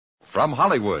From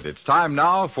Hollywood, it's time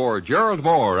now for Gerald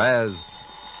Mohr as...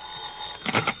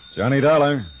 Johnny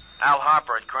Dollar. Al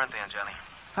Harper at Corinthian, Johnny.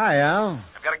 Hi, Al.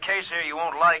 I've got a case here you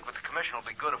won't like, but the commission will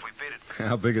be good if we beat it.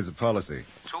 How big is the policy?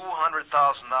 $200,000.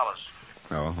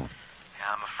 Oh. Yeah,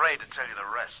 I'm afraid to tell you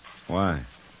the rest. Why?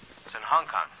 It's in Hong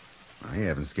Kong. Well, you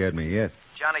haven't scared me yet.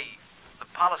 Johnny, the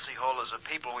policyholders are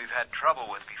people we've had trouble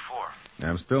with before.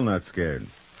 I'm still not scared.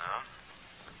 No?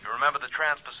 You remember the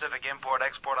Trans-Pacific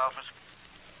Import-Export Office?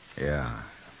 Yeah.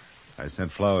 I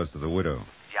sent flowers to the widow.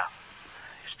 Yeah.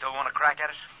 You still want to crack at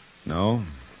it? No,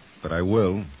 but I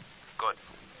will. Good.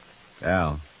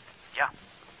 Al. Yeah?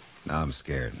 Now I'm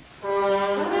scared.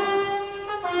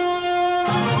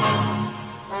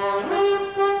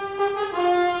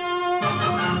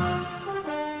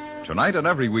 Tonight and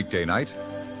every weekday night,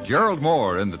 Gerald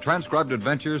Mohr in the transcribed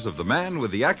adventures of the man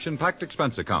with the action-packed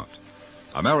expense account.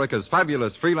 America's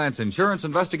fabulous freelance insurance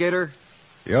investigator.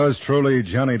 Yours truly,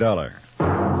 Johnny Dollar.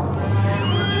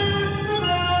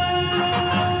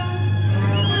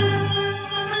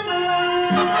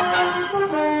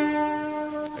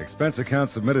 Expense account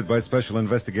submitted by Special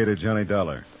Investigator Johnny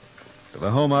Dollar to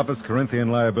the Home Office,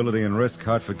 Corinthian Liability and Risk,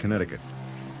 Hartford, Connecticut.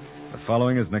 The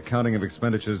following is an accounting of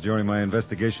expenditures during my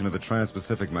investigation of the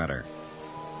Trans-Pacific matter.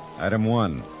 Item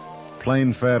 1,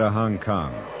 plane fare to Hong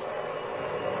Kong.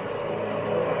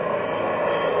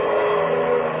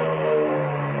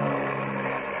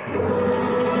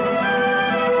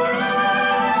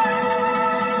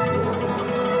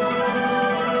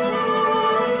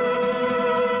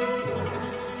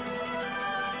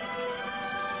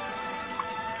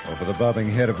 Over the bobbing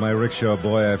head of my rickshaw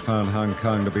boy, I found Hong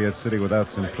Kong to be a city without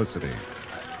simplicity,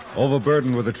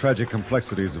 overburdened with the tragic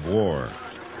complexities of war.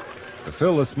 To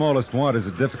fill the smallest want is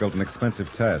a difficult and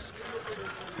expensive task.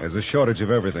 There's a shortage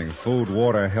of everything: food,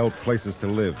 water, health, places to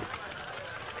live.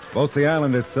 Both the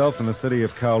island itself and the city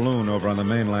of Kowloon over on the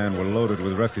mainland were loaded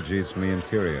with refugees from the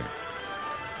interior,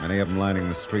 many of them lining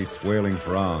the streets, wailing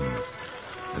for alms,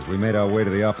 as we made our way to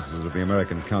the offices of the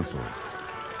American consul.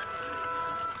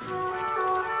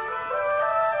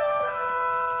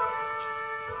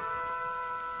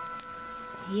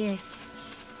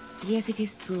 Yes, it is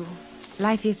true.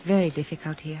 Life is very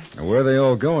difficult here. Now, where are they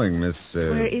all going, Miss...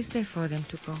 Where is there for them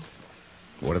to go?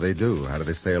 What do they do? How do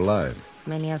they stay alive?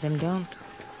 Many of them don't.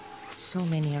 So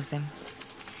many of them.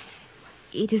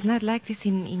 It is not like this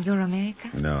in your America?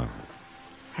 No.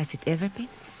 Has it ever been?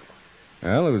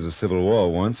 Well, there was a civil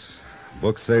war once.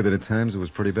 Books say that at times it was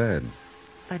pretty bad.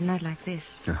 But not like this.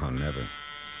 Oh, never.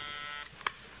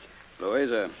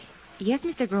 Louisa, Yes,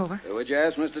 Mr. Grover. would you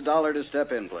ask Mr. Dollar to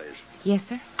step in, please? Yes,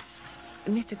 sir.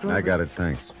 Mr. Grover. I got it,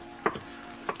 thanks.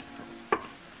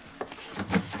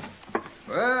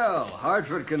 Well,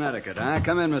 Hartford, Connecticut, huh?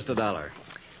 Come in, Mr. Dollar.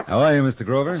 How are you, Mr.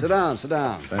 Grover? Sit down, sit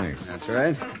down. Thanks. That's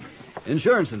right.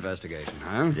 Insurance investigation,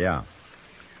 huh? Yeah.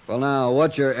 Well, now,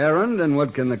 what's your errand and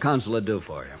what can the consulate do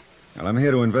for you? Well, I'm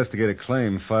here to investigate a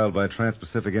claim filed by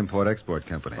Trans-Pacific Import-Export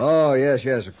Company. Oh,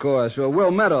 yes, of course. Well,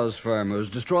 Will Meadows' firm was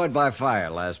destroyed by fire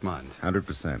last month.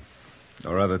 100%.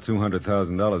 Or rather,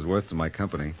 $200,000 worth to my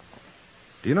company.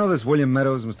 Do you know this William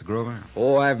Meadows, Mr. Grover?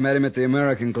 Oh, I've met him at the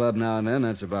American Club now and then.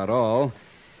 That's about all.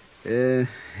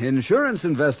 Insurance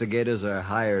investigators are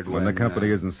hired When the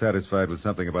company isn't satisfied with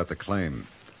something about the claim.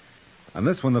 On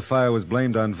this one, the fire was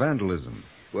blamed on vandalism.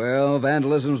 Well,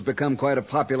 vandalism's become quite a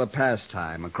popular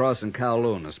pastime, across in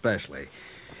Kowloon especially.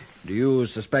 Do you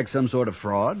suspect some sort of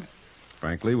fraud?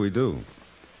 Frankly, we do.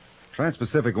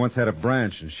 Trans-Pacific once had a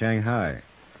branch in Shanghai.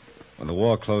 When the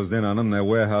war closed in on them, their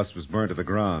warehouse was burned to the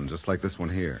ground, just like this one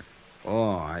here.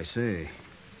 Oh, I see.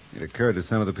 It occurred to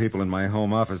some of the people in my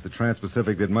home office that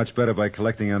Trans-Pacific did much better by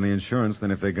collecting on the insurance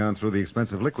than if they'd gone through the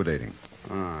expense of liquidating.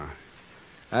 Ah.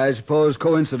 I suppose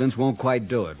coincidence won't quite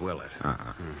do it, will it?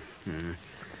 Uh-uh.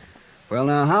 Well,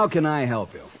 now, how can I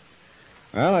help you?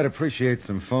 Well, I'd appreciate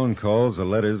some phone calls or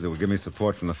letters that would give me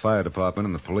support from the fire department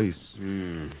and the police.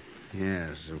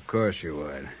 Yes, of course you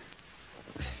would.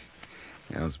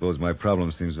 I don't suppose my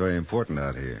problem seems very important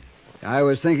out here. I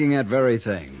was thinking that very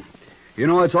thing. You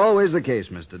know, it's always the case,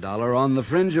 Mr. Dollar. On the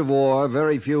fringe of war,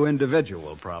 very few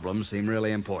individual problems seem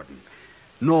really important.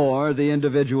 Nor the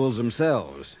individuals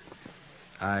themselves.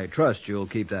 I trust you'll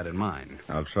keep that in mind.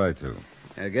 I'll try to.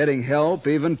 Getting help,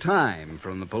 even time,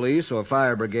 from the police or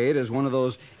fire brigade is one of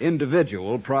those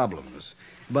individual problems.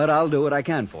 But I'll do what I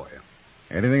can for you.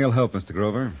 Anything will help, Mr.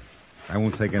 Grover. I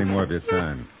won't take any more of your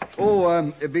time.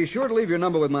 Oh, be sure to leave your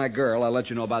number with my girl. I'll let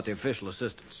you know about the official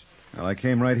assistance. Well, I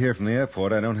came right here from the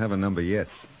airport. I don't have a number yet.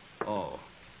 Oh.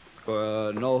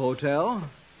 No hotel?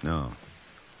 No.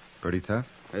 Pretty tough?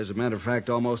 As a matter of fact,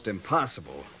 almost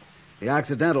impossible. The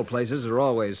accidental places are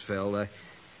always filled.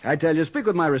 I tell you, speak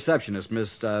with my receptionist, Miss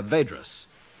Vedras.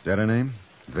 Is that her name?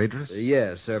 Vedras?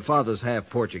 Yes, her father's half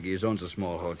Portuguese, owns a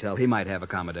small hotel. He might have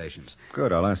accommodations.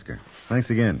 Good, I'll ask her. Thanks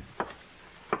again.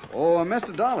 Oh,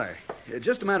 Mr. Dollar,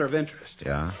 just a matter of interest.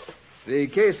 Yeah? The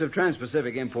case of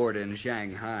Trans-Pacific import in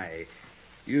Shanghai.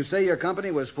 You say your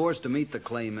company was forced to meet the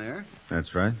claim there?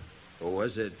 That's right.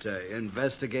 Was it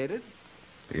investigated?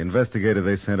 The investigator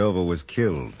they sent over was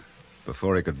killed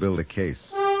before he could build a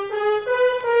case.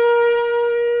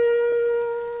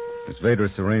 Miss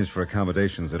Vedras arranged for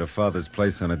accommodations at her father's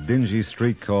place on a dingy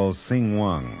street called Sing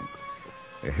Wang,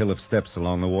 a hill of steps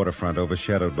along the waterfront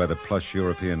overshadowed by the plush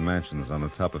European mansions on the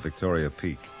top of Victoria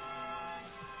Peak.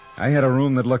 I had a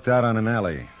room that looked out on an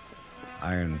alley.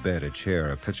 Iron bed, a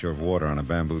chair, a pitcher of water on a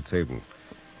bamboo table.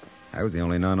 I was the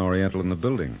only non-Oriental in the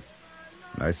building,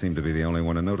 and I seemed to be the only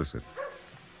one to notice it.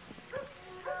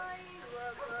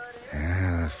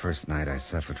 The first night I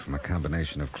suffered from a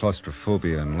combination of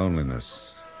claustrophobia and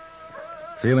loneliness.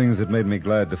 Feelings that made me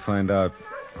glad to find out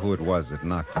who it was that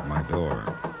knocked at my door.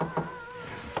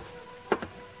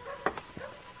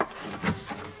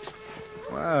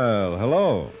 Well,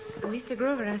 hello. Mr.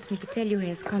 Grover asked me to tell you he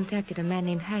has contacted a man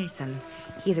named Harrison.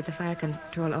 He is at the fire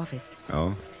control office.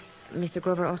 Oh? Mr.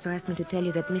 Grover also asked me to tell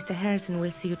you that Mr. Harrison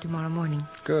will see you tomorrow morning.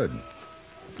 Good.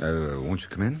 Won't you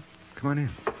come in? Come on in.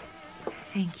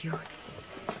 Thank you.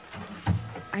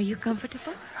 Are you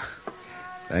comfortable?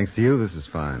 Thanks to you, this is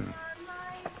fine.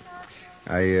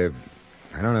 I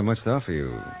don't have much to offer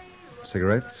you.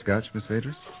 Cigarette, scotch, Miss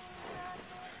Vedras?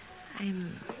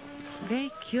 I'm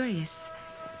very curious.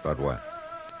 About what?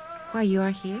 Why you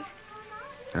are here?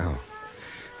 Oh.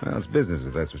 Well, it's business,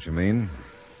 if that's what you mean.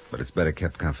 But it's better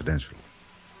kept confidential.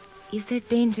 Is there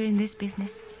danger in this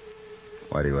business?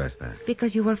 Why do you ask that?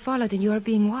 Because you were followed and you are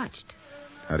being watched.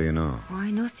 How do you know? Oh,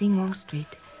 I know Sing Wong Street.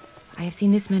 I have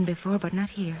seen this man before, but not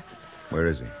here. Where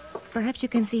is he? Perhaps you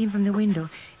can see him from the window.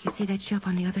 You see that shop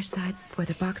on the other side where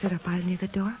the boxes are piled near the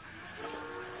door?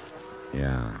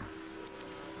 Yeah.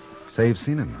 Say you've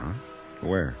seen him, huh?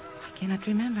 Where? I cannot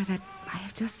remember that. I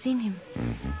have just seen him.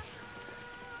 Mm-hmm.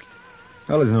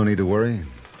 Well, there's no need to worry.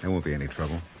 There won't be any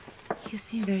trouble. You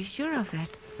seem very sure of that.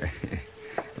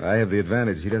 I have the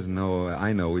advantage. He doesn't know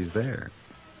I know he's there.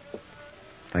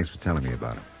 Thanks for telling me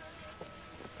about him.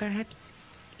 Perhaps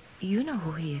you know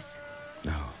who he is.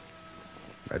 No.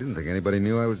 I didn't think anybody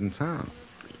knew I was in town.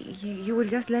 You will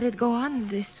just let it go on,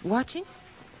 this watching?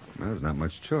 Well, there's not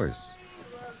much choice.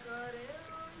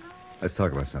 Let's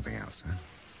talk about something else,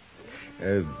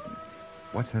 huh?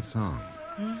 What's that song?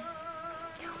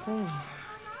 Oh,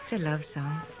 it's a love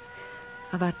song.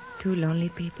 About two lonely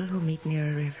people who meet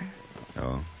near a river.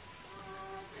 Oh.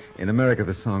 In America,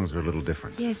 the songs are a little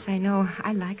different. Yes, I know.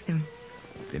 I like them.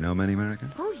 Do you know many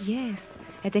Americans? Oh, yes.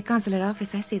 At the consulate office,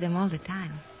 I see them all the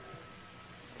time.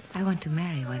 I want to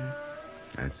marry one.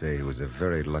 I'd say he was a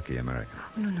very lucky American.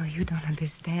 Oh, no, you don't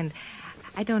understand.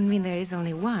 I don't mean there is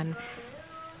only one.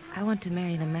 I want to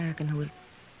marry an American who will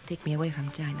take me away from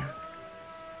China.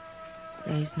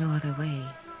 There is no other way.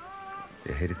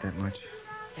 You hate it that much?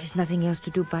 There's nothing else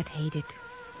to do but hate it.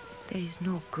 There is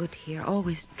no good here,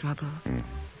 always trouble. Mm-hmm.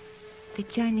 The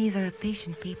Chinese are a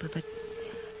patient people, but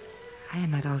I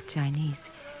am not all Chinese.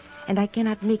 And I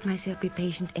cannot make myself be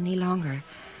patient any longer.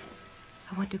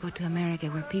 I want to go to America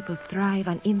where people thrive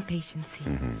on impatience.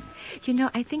 Mm-hmm. You know,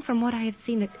 I think from what I have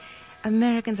seen that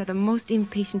Americans are the most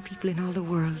impatient people in all the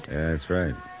world. Yeah, that's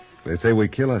right. They say we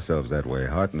kill ourselves that way,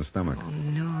 heart and stomach. Oh,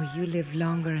 no, you live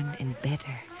longer and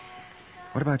better.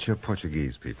 What about your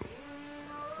Portuguese people?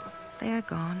 They are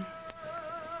gone.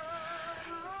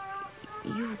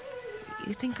 You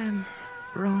think I'm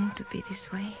wrong to be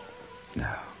this way?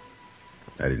 No.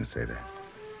 I didn't say that.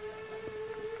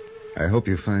 I hope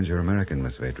you find your American,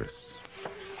 Miss Vedras.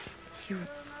 You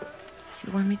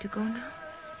want me to go now?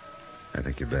 I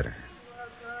think you better.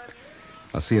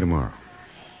 I'll see you tomorrow.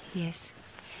 Yes.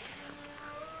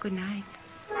 Good night.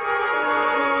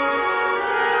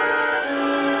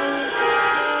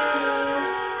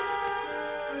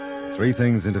 Three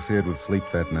things interfered with sleep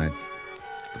that night.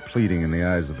 The pleading in the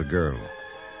eyes of the girl.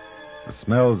 The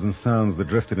smells and sounds that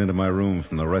drifted into my room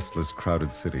from the restless,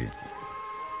 crowded city.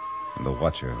 And the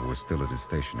watcher who was still at his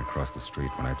station across the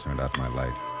street when I turned out my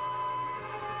light.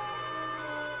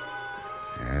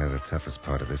 Yeah, the toughest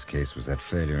part of this case was that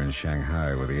failure in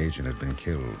Shanghai where the agent had been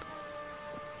killed.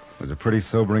 It was a pretty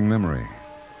sobering memory.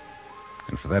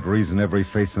 And for that reason, every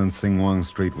face on Sing Wong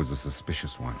Street was a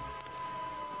suspicious one.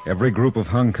 Every group of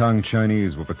Hong Kong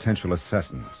Chinese were potential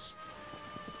assassins.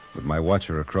 With my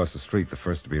watcher across the street, the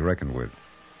first to be reckoned with.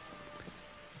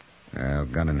 Well,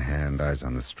 gun in hand, eyes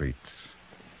on the street.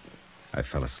 I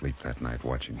fell asleep that night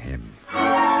watching him.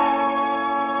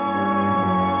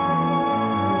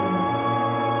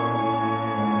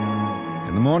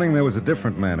 morning, there was a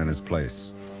different man in his place.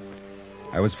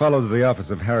 I was followed to the office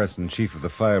of Harrison, chief of the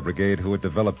fire brigade, who had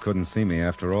developed couldn't see me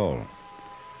after all.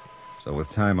 So with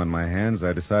time on my hands,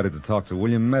 I decided to talk to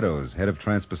William Meadows, head of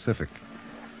Trans-Pacific,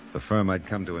 the firm I'd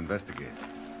come to investigate.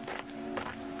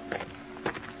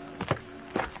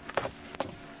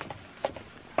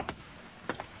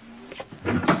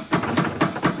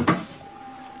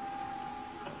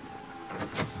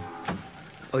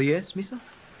 Oh, yes, mister?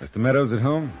 Mr. Meadows at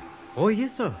home? Oh,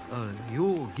 yes, sir.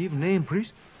 You give name,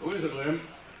 please? Who is it, Lim?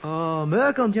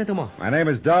 American gentleman. My name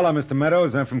is Dollar, Mr.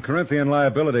 Meadows. I'm from Corinthian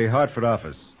Liability, Hartford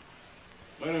office.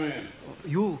 Let him in.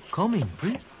 You come in,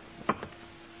 please?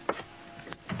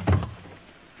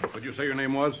 What'd you say your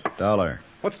name was? Dollar.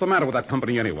 What's the matter with that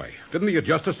company anyway? Didn't the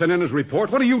adjuster send in his report?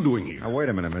 What are you doing here? Now, wait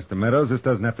a minute, Mr. Meadows. This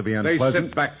doesn't have to be They unpleasant.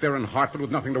 sit back there in Hartford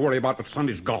with nothing to worry about but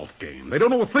Sunday's golf game. They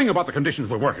don't know a thing about the conditions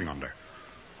we're working under.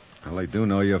 Well, they do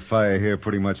know your fire here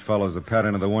pretty much follows the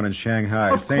pattern of the one in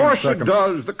Shanghai. Of course it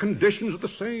does. The conditions are the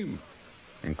same.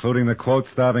 Including the, quote,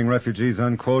 starving refugees,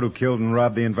 unquote, who killed and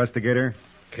robbed the investigator?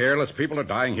 Careless people are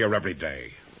dying here every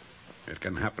day. It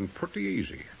can happen pretty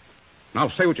easy. Now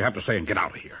say what you have to say and get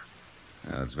out of here.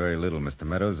 Now, it's very little, Mr.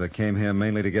 Meadows. I came here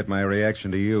mainly to get my reaction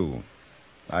to you.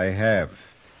 I have.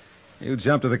 You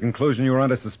jumped to the conclusion you were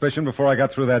under suspicion before I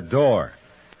got through that door.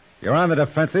 You're on the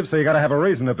defensive, so you got to have a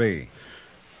reason to be.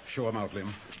 Show him out,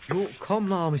 Lim. You come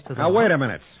now, Mr. Now, wait a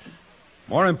minute.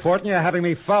 More important, you're having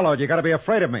me followed. You got to be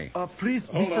afraid of me. Please,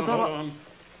 Hold Mr. Dollar. on.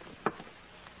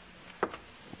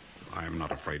 I'm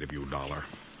not afraid of you, Dollar,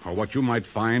 or what you might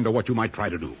find or what you might try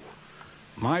to do.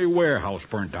 My warehouse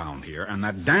burnt down here, and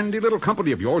that dandy little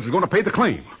company of yours is going to pay the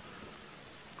claim.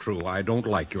 True, I don't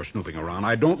like your snooping around.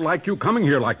 I don't like you coming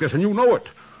here like this, and you know it.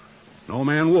 No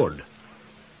man would.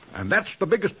 And that's the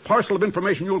biggest parcel of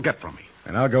information you'll get from me.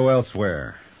 And I'll go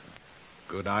elsewhere.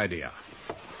 Good idea.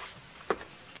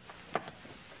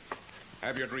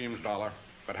 Have your dreams, Dollar,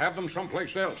 but have them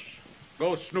someplace else.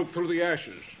 Go snoop through the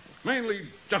ashes. Mainly,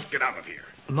 just get out of here.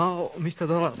 Now, Mr.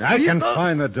 Dollar. I can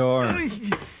find the door.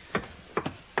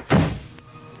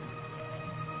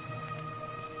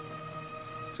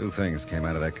 Two things came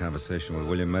out of that conversation with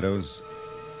William Meadows.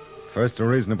 First, a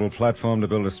reasonable platform to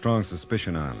build a strong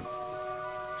suspicion on.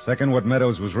 Second, what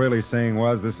Meadows was really saying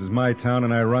was, this is my town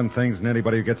and I run things and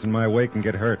anybody who gets in my way can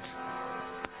get hurt.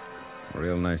 A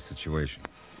real nice situation.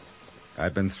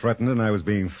 I'd been threatened and I was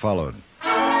being followed.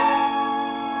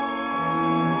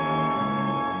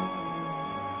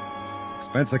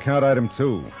 Expense account item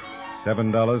 2.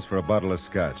 $7 for a bottle of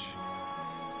scotch.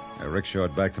 I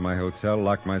rickshawed back to my hotel,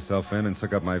 locked myself in, and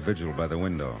took up my vigil by the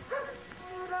window.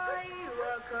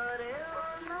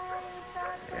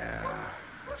 Yeah,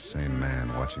 same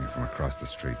man watching from across the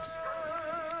street.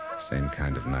 Same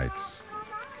kind of night.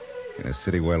 In a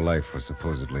city where life was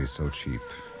supposedly so cheap,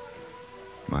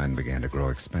 mine began to grow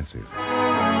expensive.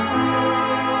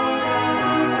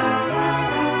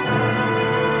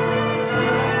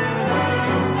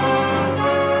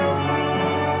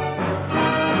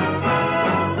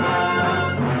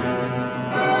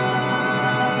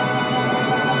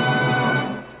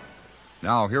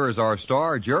 Now, here is our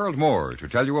star, Gerald Mohr, to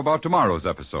tell you about tomorrow's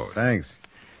episode. Thanks.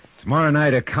 Tomorrow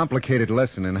night, a complicated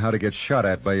lesson in how to get shot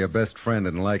at by your best friend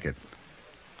and like it.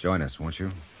 Join us, won't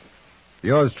you?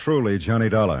 Yours truly, Johnny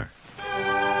Dollar.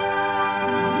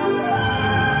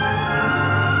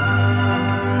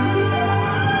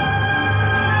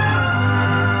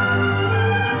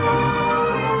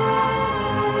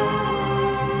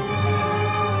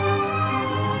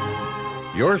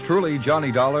 Yours truly,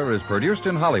 Johnny Dollar, is produced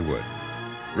in Hollywood.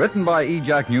 Written by E.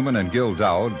 Jack Newman and Gil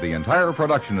Dowd, the entire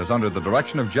production is under the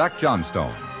direction of Jack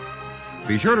Johnstone.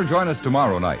 Be sure to join us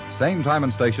tomorrow night, same time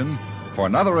and station, for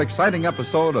another exciting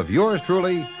episode of Yours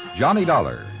truly, Johnny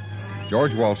Dollar.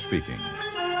 George Walsh speaking.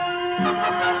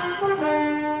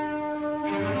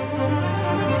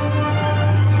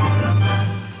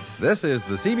 This is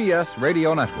the CBS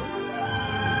Radio Network.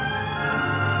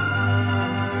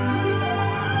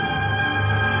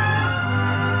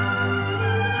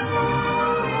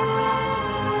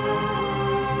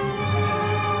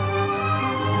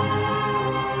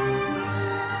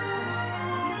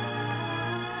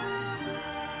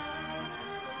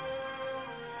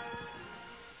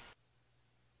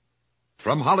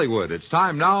 From Hollywood, it's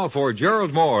time now for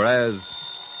Gerald Mohr as...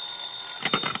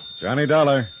 Johnny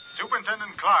Dollar.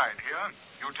 Superintendent Clyde here.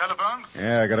 You telephoned?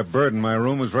 Yeah, I got a bird in my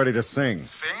room who's ready to sing.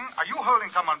 Sing? Are you holding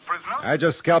someone prisoner? I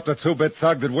just scalped a two-bit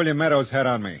thug that William Meadows had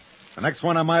on me. The next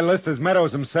one on my list is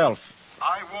Meadows himself.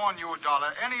 I warn you,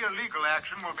 Dollar, any illegal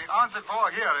action will be answered for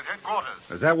here at headquarters.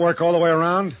 Does that work all the way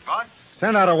around? What?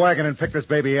 Send out a wagon and pick this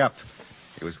baby up.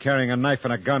 He was carrying a knife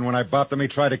and a gun. When I bopped him, he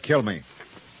tried to kill me.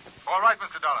 All right,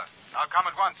 Mr. Dollar. I'll come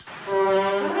at once.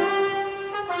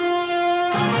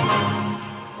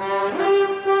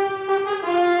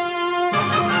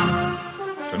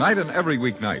 Tonight and every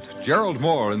weeknight, Gerald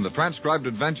Mohr in the transcribed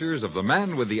adventures of the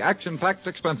man with the action-packed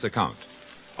expense account.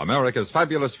 America's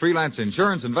fabulous freelance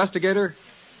insurance investigator.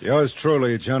 Yours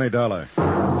truly, Johnny Dollar.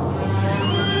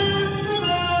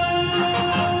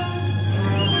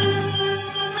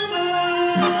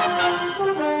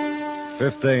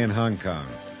 Fifth day in Hong Kong.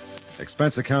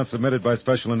 Expense account submitted by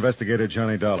Special Investigator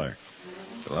Johnny Dollar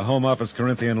to the Home Office,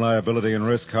 Corinthian Liability and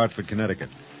Risk, Hartford, Connecticut.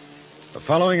 The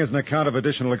following is an account of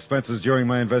additional expenses during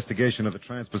my investigation of the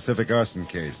Trans-Pacific arson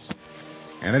case.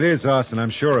 And it is arson,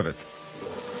 I'm sure of it.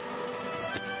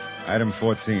 Item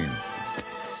 14.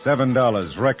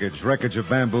 $7. Wreckage of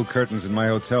bamboo curtains in my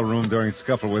hotel room during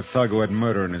scuffle with thug who had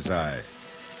murder in his eye.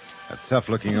 A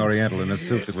tough-looking Oriental in a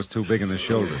suit that was too big in the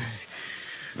shoulders.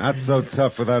 Not so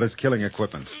tough without his killing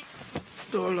equipment.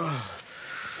 Dollar.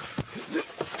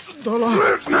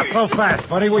 Not so fast,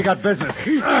 buddy. We got business.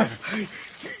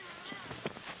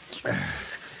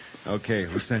 Okay,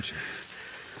 who sent you?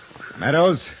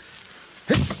 Meadows?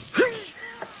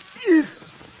 Yes,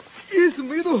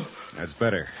 Meadows. That's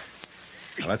better.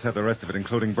 Now, let's have the rest of it,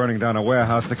 including burning down a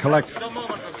warehouse to collect... Just a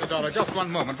moment, Mr. Dollar. Just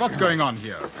one moment. What's going on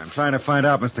here? I'm trying to find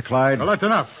out, Mr. Clyde. Well, that's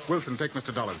enough. Wilson, take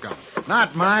Mr. Dollar's gun.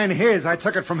 Not mine, his. I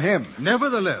took it from him.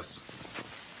 Nevertheless.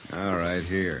 All right,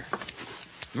 here.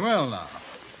 Well, now.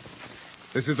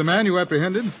 This is the man you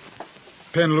apprehended?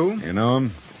 Penlu? You know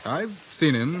him? I've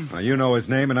seen him. Now, you know his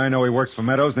name, and I know he works for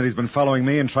Meadows, and that he's been following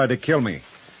me and tried to kill me.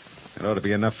 That ought to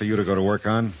be enough for you to go to work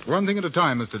on. One thing at a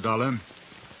time, Mr. Dollar.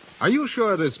 Are you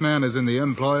sure this man is in the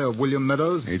employ of William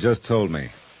Meadows? He just told me.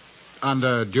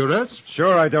 Under duress?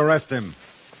 Sure, I'd arrest him.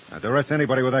 I'd arrest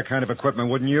anybody with that kind of equipment,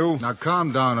 wouldn't you? Now,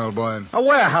 calm down, old boy. A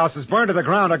warehouse is burned to the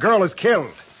ground. A girl is killed.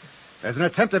 There's an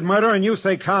attempted murder, and you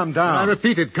say calm down. I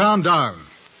repeat it, calm down.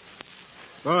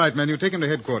 All right, men, you take him to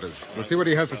headquarters. We'll see what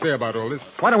he has to say about all this.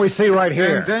 Why don't we see right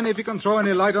here? And then, if he can throw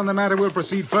any light on the matter, we'll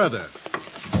proceed further.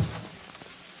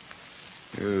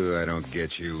 I don't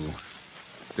get you.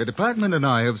 The department and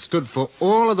I have stood for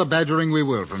all of the badgering we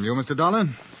will from you, Mr. Dollar.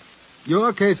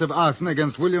 Your case of arson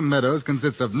against William Meadows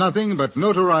consists of nothing but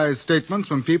notarized statements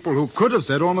from people who could have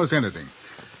said almost anything.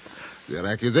 Their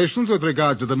accusations with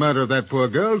regard to the murder of that poor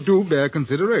girl do bear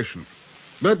consideration.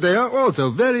 But they are also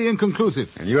very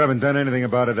inconclusive. And you haven't done anything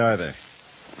about it either.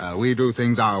 We do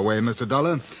things our way, Mr.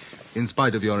 Dollar, in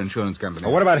spite of your insurance company.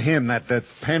 Well, what about him, that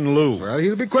Pen Lu? Well,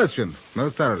 he'll be questioned,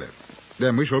 most thoroughly.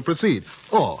 Then we shall proceed,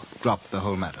 or drop the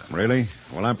whole matter. Really?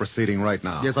 Well, I'm proceeding right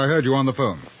now. Yes, I heard you on the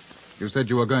phone. You said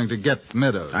you were going to get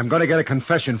Meadows. I'm going to get a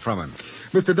confession from him.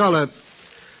 Mr. Dollar,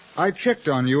 I checked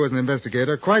on you as an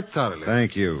investigator quite thoroughly.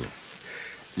 Thank you.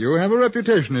 You have a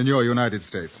reputation in your United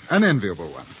States, an enviable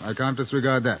one. I can't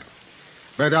disregard that.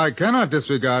 But I cannot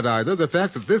disregard either the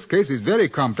fact that this case is very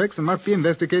complex and must be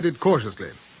investigated cautiously.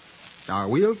 Now,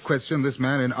 we'll question this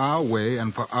man in our way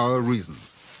and for our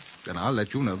reasons. Then I'll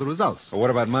let you know the results. Well,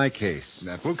 what about my case?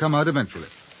 That will come out eventually.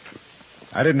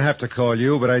 I didn't have to call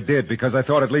you, but I did, because I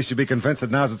thought at least you'd be convinced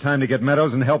that now's the time to get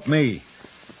Meadows and help me.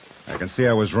 I can see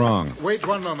I was wrong. Wait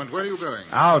one moment. Where are you going?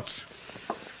 Out.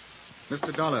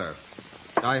 Mr. Dollar,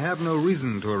 I have no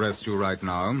reason to arrest you right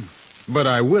now, but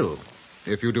I will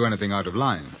if you do anything out of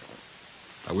line.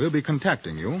 I will be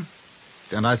contacting you,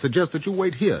 and I suggest that you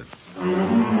wait here.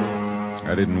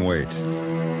 I didn't wait.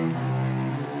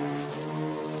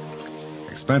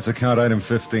 Expense account item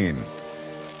 15.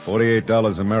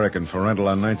 $48 American for rental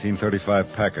on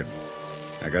 1935 Packard.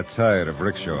 I got tired of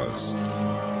rickshaws.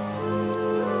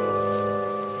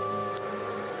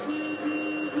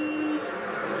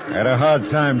 I had a hard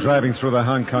time driving through the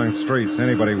Hong Kong streets.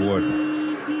 Anybody would.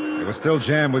 It was still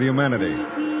jammed with humanity.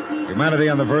 Humanity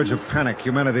on the verge of panic.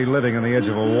 Humanity living on the edge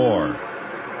of a war.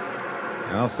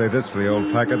 And I'll say this for the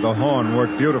old Packard. The horn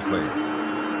worked beautifully.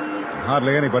 And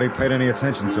hardly anybody paid any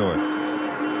attention to it.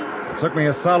 It took me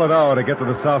a solid hour to get to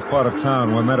the south part of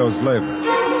town where Meadows lived.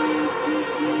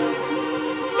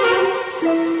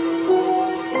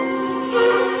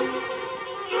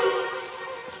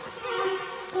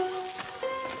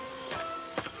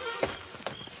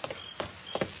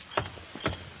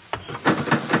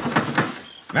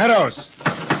 Meadows!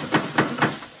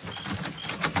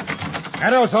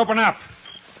 Meadows, open up!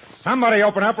 Somebody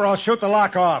open up or I'll shoot the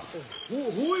lock off.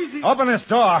 Who is it? Open this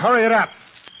door. Hurry it up.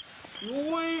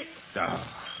 Wait.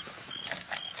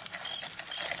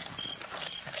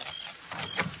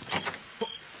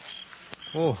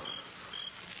 Oh.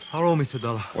 Hello, Mr.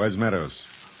 Dollar. Where's Meadows?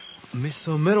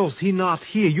 Mr. Meadows, he not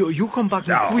here. You come back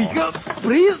No. quick.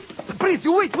 Please. Please,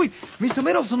 you wait. Mr.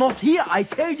 Meadows is not here, I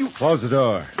tell you. Close the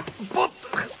door. But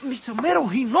Mr.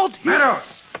 Meadows, he not here.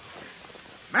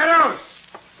 Meadows!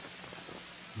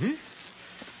 Eh?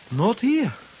 Not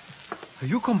here.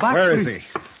 You come back, Where is please.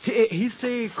 He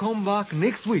say come back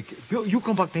next week. You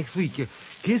come back next week.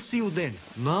 He'll see you then.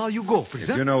 Now you go, please.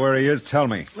 If you know where he is, tell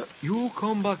me. You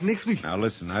come back next week. Now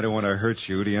listen, I don't want to hurt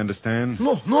you, do you understand?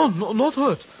 No, not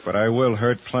hurt. But I will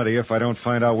hurt plenty if I don't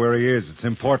find out where he is. It's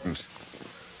important.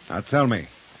 Now tell me.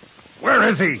 Where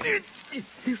is he?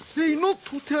 He say not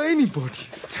to tell anybody.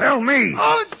 Tell me!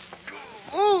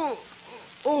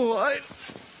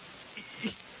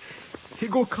 He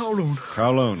go Kowloon.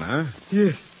 Kowloon, huh?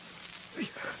 Yes.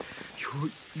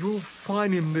 You'll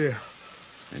find him there.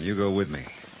 And you go with me.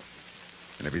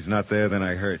 And if he's not there, then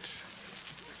I hurt.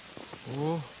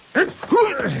 Oh.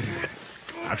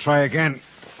 I'll try again.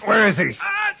 Where is he?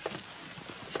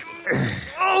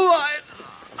 I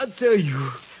tell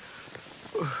you.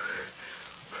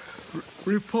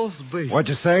 Repulse Bay. What'd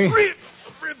you say?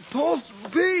 Repulse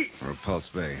Bay. Repulse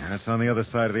Bay. That's on the other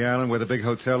side of the island where the big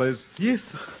hotel is? Yes.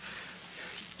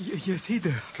 Yes, he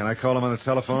there. Can I call him on the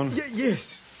telephone?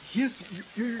 Yes. Yes,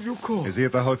 you call. Is he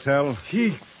at the hotel?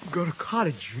 He got a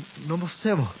cottage, number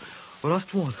 7.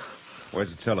 Last one.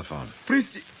 Where's the telephone?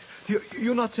 Please,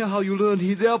 you not tell how you learned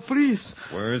he there, please.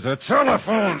 Where's the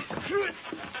telephone?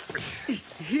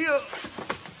 Here.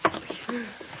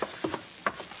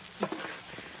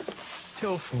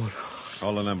 Telephone.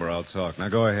 Call the number, I'll talk. Now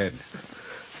go ahead.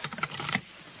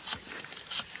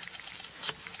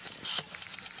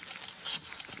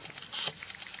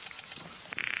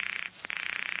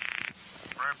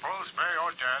 Repulse Bay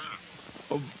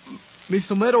Hotel.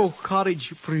 Mr. Meadow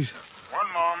Cottage, please.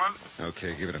 One moment.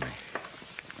 Okay, give it to me.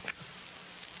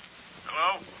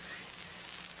 Hello?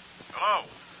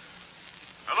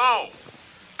 Hello?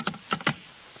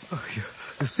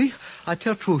 You see? I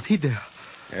tell truth, he there.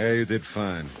 Yeah, you did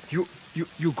fine. You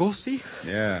go see?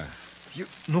 Yeah,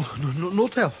 No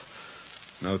tell.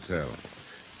 no tell.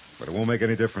 But it won't make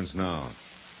any difference now.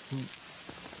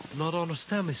 Not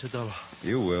understand, Mr. Dollar.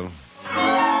 You will.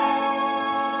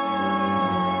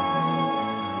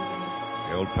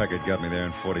 The old packet got me there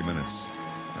in 40 minutes.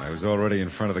 I was already in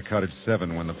front of the Cottage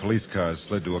 7 when the police cars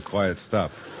slid to a quiet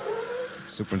stop.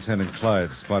 Superintendent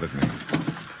Clyde spotted me.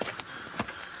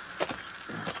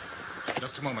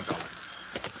 Just a moment, Dollar.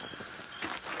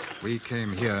 We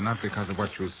came here not because of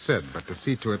what you said, but to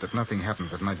see to it that nothing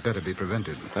happens that might better be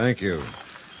prevented. Thank you.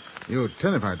 You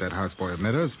terrified that houseboy of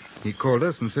Meadows. He called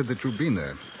us and said that you'd been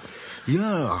there. You're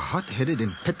a hot-headed,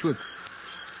 impetuous...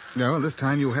 No, this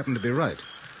time you happen to be right.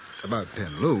 About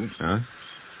Pen Lu. Huh?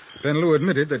 Pen Lu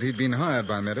admitted that he'd been hired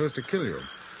by Meadows to kill you.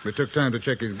 We took time to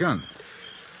check his gun.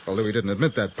 Although he didn't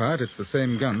admit that part, it's the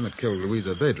same gun that killed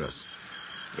Louisa Vedras.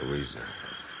 Louisa.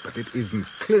 But it isn't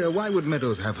clear. Why would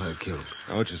Meadows have her killed?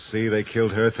 Don't you see? They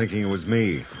killed her thinking it was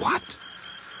me. What?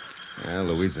 Well,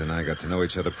 Louisa and I got to know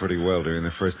each other pretty well during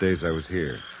the first days I was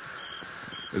here.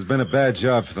 It's been a bad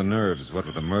job for the nerves, what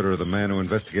with the murder of the man who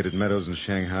investigated Meadows in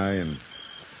Shanghai, and...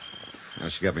 Well,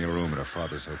 she got me a room at her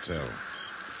father's hotel.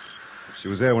 She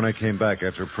was there when I came back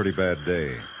after a pretty bad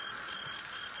day.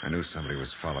 I knew somebody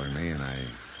was following me, and I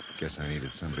guess I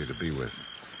needed somebody to be with.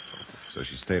 So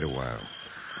she stayed a while.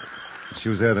 She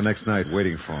was there the next night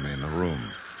waiting for me in the room.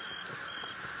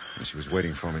 And she was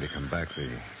waiting for me to come back the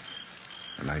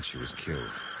night she was killed.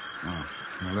 Oh,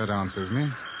 well, that answers me.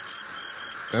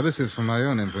 Now, this is for my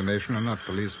own information and not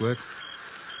police work.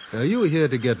 Are you here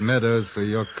to get Meadows for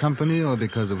your company or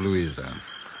because of Louisa?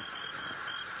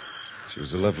 She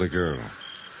was a lovely girl.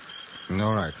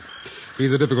 All right.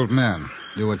 He's a difficult man.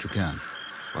 Do what you can.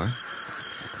 What?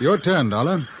 Your turn,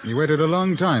 Dollar. You waited a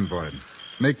long time for it.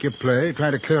 Make your play.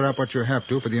 Try to clear up what you have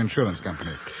to for the insurance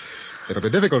company. It'll be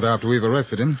difficult after we've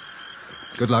arrested him.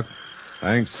 Good luck.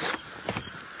 Thanks.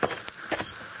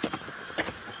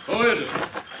 Who is it?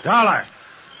 Dollar!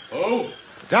 Who?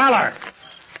 Dollar!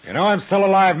 You know I'm still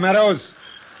alive, Meadows.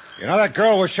 You know that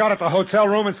girl was shot at the hotel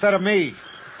room instead of me.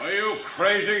 Are you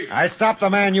crazy? I stopped the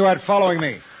man you had following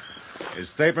me. His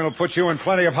statement will put you in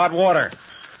plenty of hot water.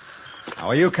 Now,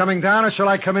 are you coming down or shall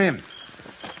I come in?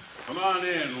 Come on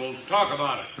in. We'll talk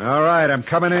about it. All right, I'm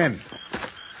coming in.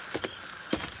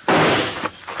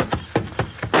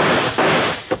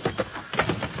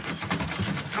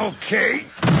 Okay.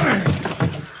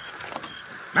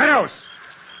 Meadows!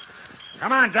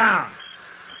 Come on down.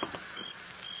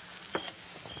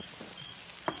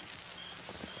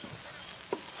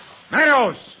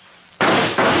 Meadows!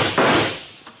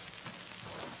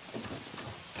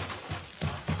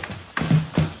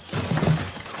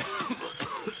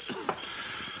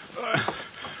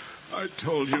 I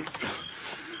told you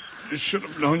You should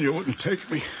have known you wouldn't take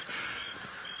me.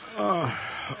 I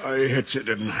hit you,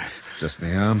 didn't I? Just in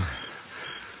the arm.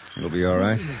 It'll be all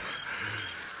right.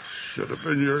 Should have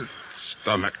been your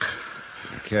stomach.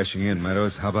 You're cashing in,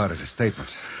 Meadows. How about it? A statement?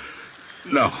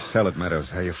 No. Tell it, Meadows,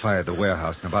 how you fired the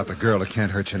warehouse and about the girl that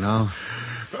can't hurt you now.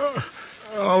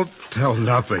 I'll tell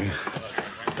nothing.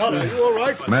 Dollar, are you all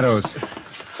right? Meadows.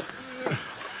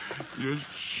 You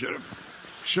should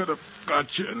have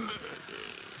got you in.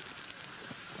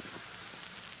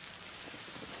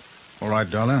 All right,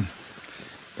 Dollar.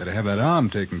 Better have that arm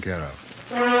taken care of.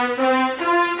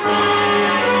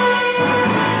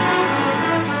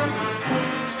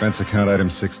 Expense account item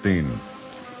 16.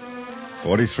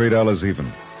 $43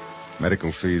 even.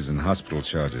 Medical fees and hospital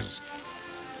charges.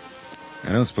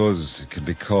 I don't suppose it could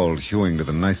be called hewing to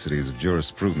the niceties of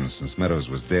jurisprudence since Meadows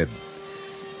was dead.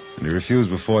 And he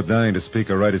refused before dying to speak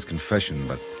or write his confession,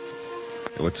 but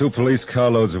there were 2 police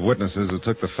carloads of witnesses who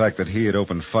took the fact that he had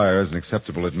opened fire as an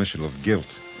acceptable admission of guilt.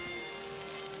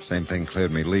 Same thing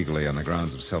cleared me legally on the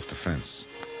grounds of self-defense.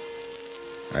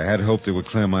 I had hoped it would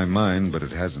clear my mind, but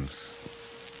it hasn't.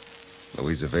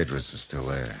 Louisa Vedras is still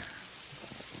there.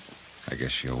 I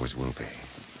guess she always will be.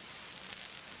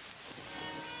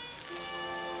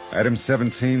 Item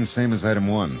 17, same as item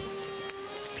 1.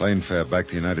 Plane fare back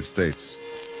to the United States.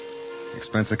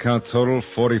 Expense account total,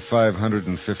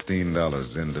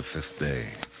 $4,515. End of 5th day.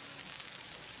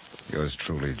 Yours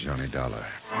truly, Johnny Dollar.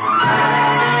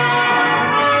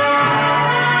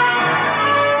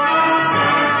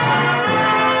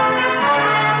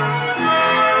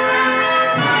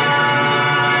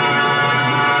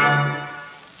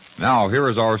 Now, here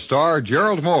is our star,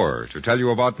 Gerald Mohr, to tell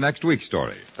you about next week's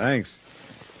story. Thanks.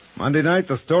 Monday night,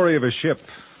 the story of a ship,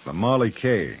 the Marley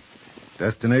K.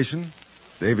 Destination,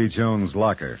 Davy Jones'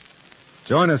 locker.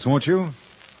 Join us, won't you?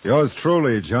 Yours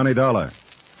truly, Johnny Dollar.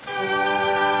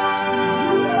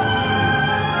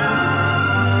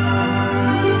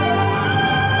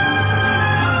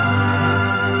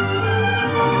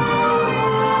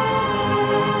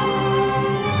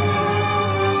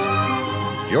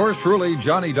 Yours truly,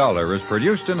 Johnny Dollar, is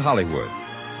produced in Hollywood.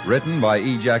 Written by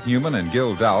E. Jack Newman and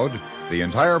Gil Dowd, the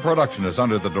entire production is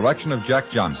under the direction of Jack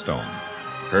Johnstone.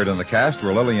 Heard in the cast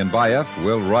were Lillian Bayef,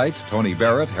 Will Wright, Tony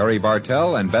Barrett, Harry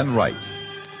Bartell, and Ben Wright.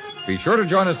 Be sure to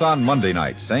join us on Monday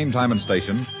night, same time and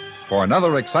station, for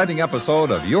another exciting episode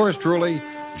of Yours truly,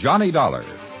 Johnny Dollar.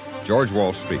 George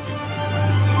Walsh speaking.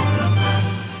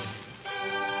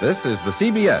 This is the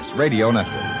CBS Radio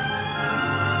Network.